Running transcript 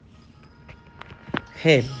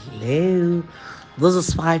Hello. This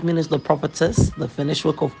is 5 Minutes The Prophetess, the finished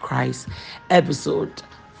work of Christ, episode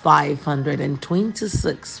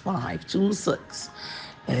 526, 526.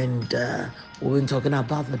 And we've been talking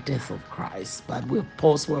about the death of Christ, but we'll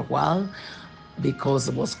pause for a while because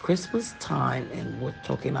it was Christmas time and we're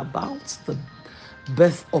talking about the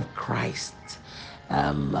birth of Christ.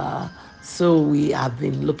 Um, uh, so we have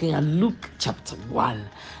been looking at Luke chapter 1.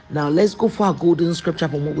 Now let's go for our golden scripture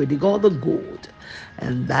from what we got the gold.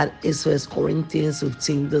 And that is First Corinthians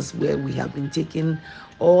 15. This where we have been taking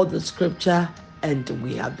all the scripture and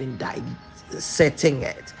we have been dissecting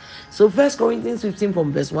it. So First Corinthians 15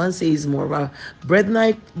 from verse 1 says, Moreover, brethren,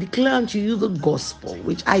 I declare unto you the gospel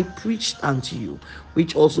which I preached unto you,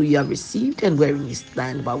 which also you have received and wherein you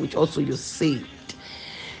stand, by which also you saved,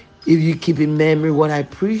 if you keep in memory what I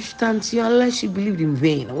preached unto you, unless you believed in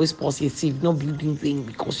vain. Always pause here, see if you not believed in vain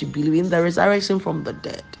because you believe in the resurrection from the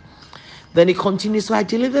dead. Then it continues, so I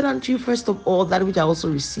delivered unto you first of all that which I also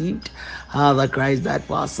received, how that Christ died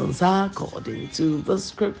for our sins according to the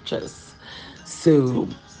scriptures. So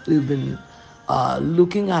we've been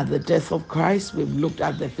looking at the death of Christ. We've looked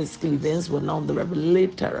at the physical events. We're now on the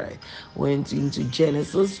revelatory. Went into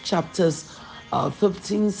Genesis chapters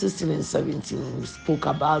 15, 16, and 17. We spoke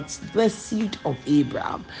about the seed of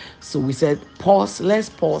Abraham. So we said, pause, let's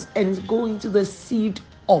pause and go into the seed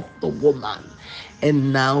of the woman.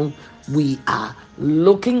 And now we are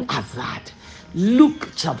looking at that. Luke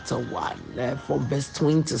chapter 1, from verse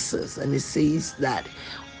 26, and it says that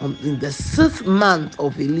in the 6th month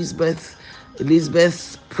of Elizabeth's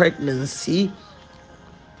pregnancy,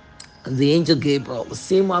 the angel Gabriel, the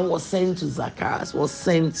same one was sent to Zacharias, was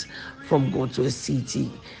sent from God to a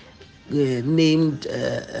city named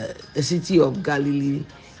a city of Galilee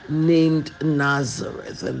named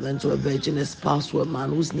Nazareth, and then to a virgin espoused to a man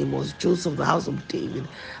whose name was Joseph, the house of David,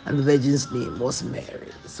 and the virgin's name was Mary.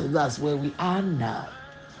 So that's where we are now.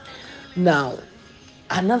 Now,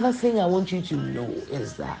 another thing I want you to know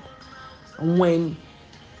is that when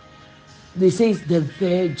they say the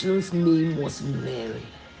virgin's name was Mary,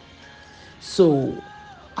 so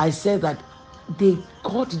I said that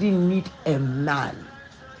God didn't need a man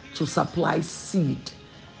to supply seed.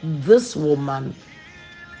 This woman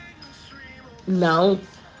now,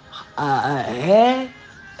 her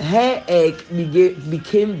egg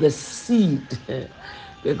became the seed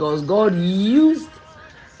because God used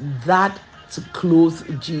that to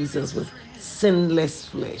clothe Jesus with sinless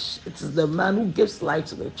flesh. It is the man who gives life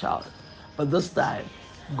to the child. But this time,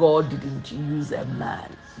 God didn't use a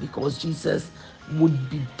man because Jesus would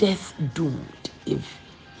be death doomed if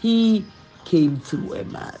he came through a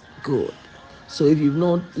man. Good. So if you've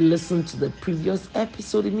not listened to the previous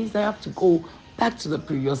episode, it means I have to go back to the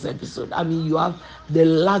previous episode. I mean, you have the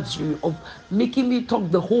luxury of making me talk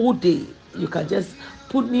the whole day. You can just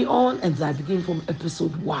put me on and I begin from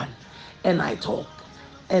episode 1 and I talk.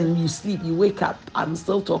 And you sleep, you wake up, I'm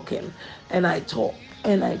still talking, and I talk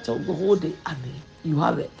the whole day. I mean, you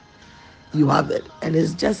have it. You have it, and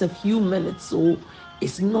it's just a few minutes, so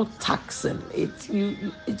it's not taxing. It's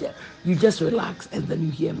you just relax and then you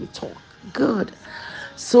hear me talk. Good.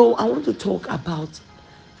 So I want to talk about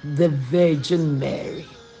the Virgin Mary.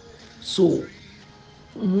 So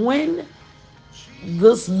when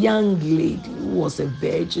this young lady who was a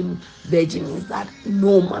virgin is that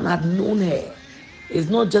no man had known her. It's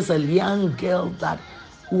not just a young girl that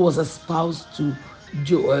who was espoused to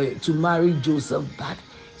marry Joseph, but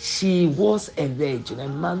she was a virgin,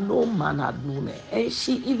 and no man had known her. And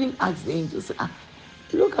she even asked the angel,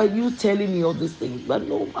 "Look at you telling me all these things, but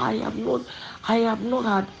no, I have not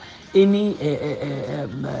had any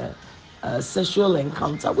sexual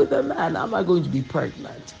encounter with a man. Am I going to be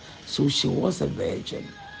pregnant?" So she was a virgin.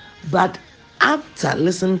 But after,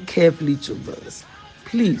 listen carefully to this.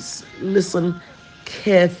 Please listen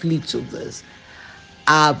carefully to this.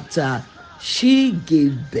 After she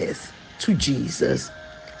gave birth to Jesus,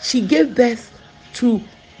 she gave birth to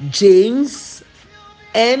James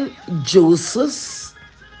and Joseph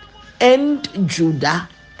and Judah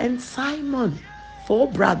and Simon, 4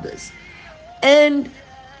 brothers. And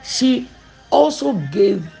she also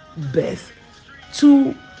gave birth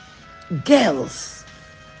to girls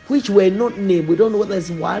which were not named. We don't know whether it's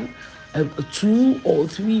 1, 2, or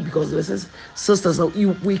 3 because it says sisters. So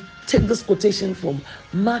we take this quotation from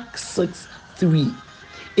Mark 6:3.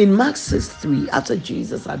 In Mark 6:3, after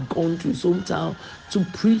Jesus had gone to his hometown to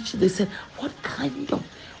preach, they said, "What kind of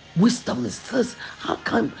wisdom is this? How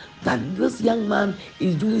come that this young man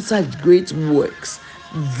is doing such great works?"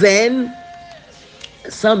 Then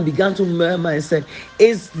some began to murmur and said,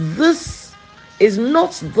 is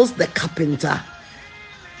not this the carpenter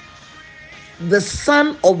the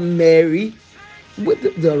son of Mary with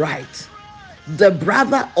the right, the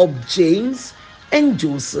brother of James and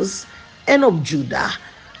Joseph and of Judah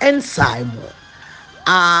and Simon,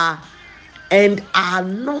 are and are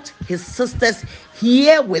not his sisters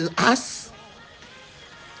here with us?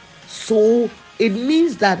 So it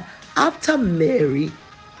means that after Mary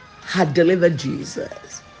had delivered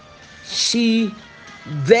Jesus, she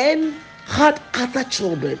then had other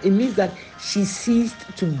children. It means that she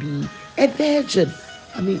ceased to be a virgin.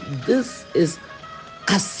 I mean, this is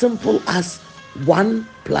as simple as 1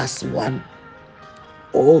 plus 1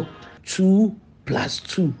 or 2 plus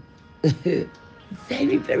 2.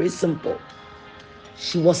 Very, very simple.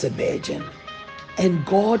 She was a virgin, and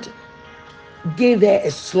God gave her a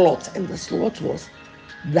slot, and the slot was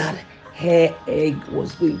that her egg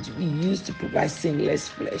was going to be used to provide sinless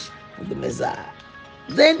flesh for the Messiah.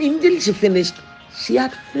 Then immediately she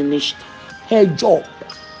had finished her job,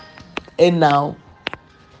 and now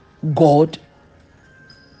God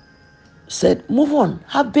said, move on,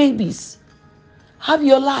 have babies, have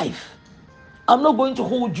your life. I'm not going to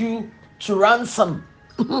hold you to ransom.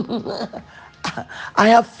 I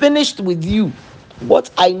have finished with you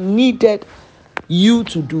what I needed you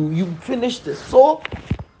to do. You finished it. So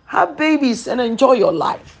have babies and enjoy your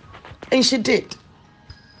life. And she did.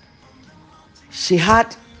 She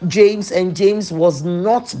had James, and James was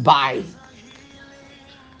not by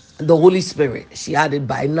the Holy Spirit. She had it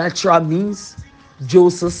by natural means.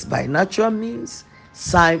 Joseph by natural means.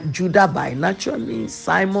 Judah by natural means.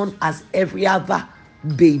 Simon as every other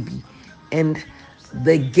baby. And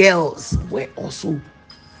the girls were also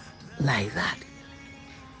like that.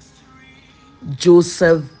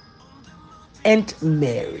 Joseph and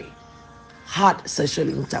Mary had sexual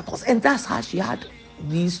intercourse, and that's how she had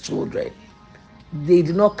these children. They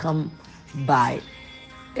did not come by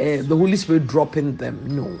the Holy Spirit dropping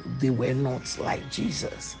them. No, they were not like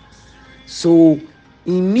Jesus. So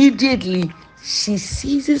immediately she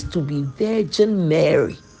ceases to be Virgin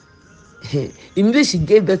Mary. Immediately she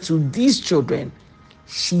gave birth to these children,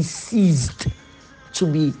 she ceased to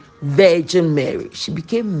be Virgin Mary. She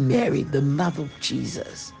became Mary, the mother of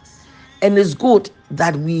Jesus. And it's good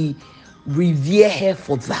that we revere her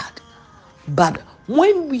for that. But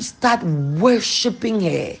when we start worshiping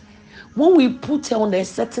her, when we put her on a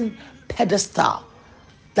certain pedestal,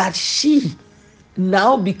 that she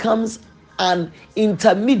now becomes an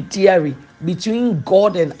intermediary between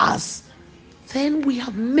God and us, then we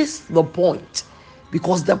have missed the point.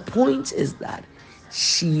 Because the point is that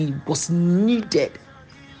she was needed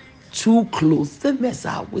to clothe the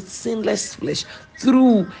Messiah with sinless flesh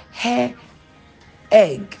through her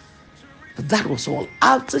egg. But that was all.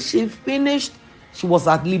 After she finished, she was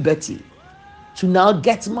at liberty to now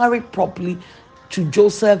get married properly to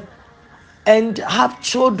Joseph and have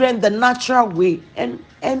children the natural way, and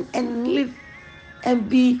live and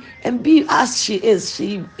be as she is.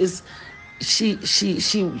 She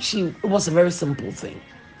it was a very simple thing.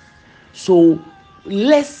 So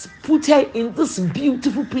let's put her in this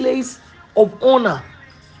beautiful place of honor,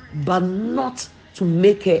 but not to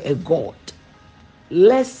make her a god.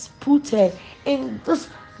 Let's put her in this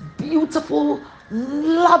beautiful,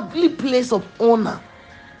 lovely place of honor,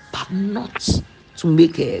 but not to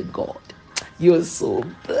make her a god. You're so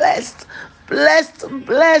blessed, blessed,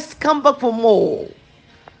 blessed. Come back for more.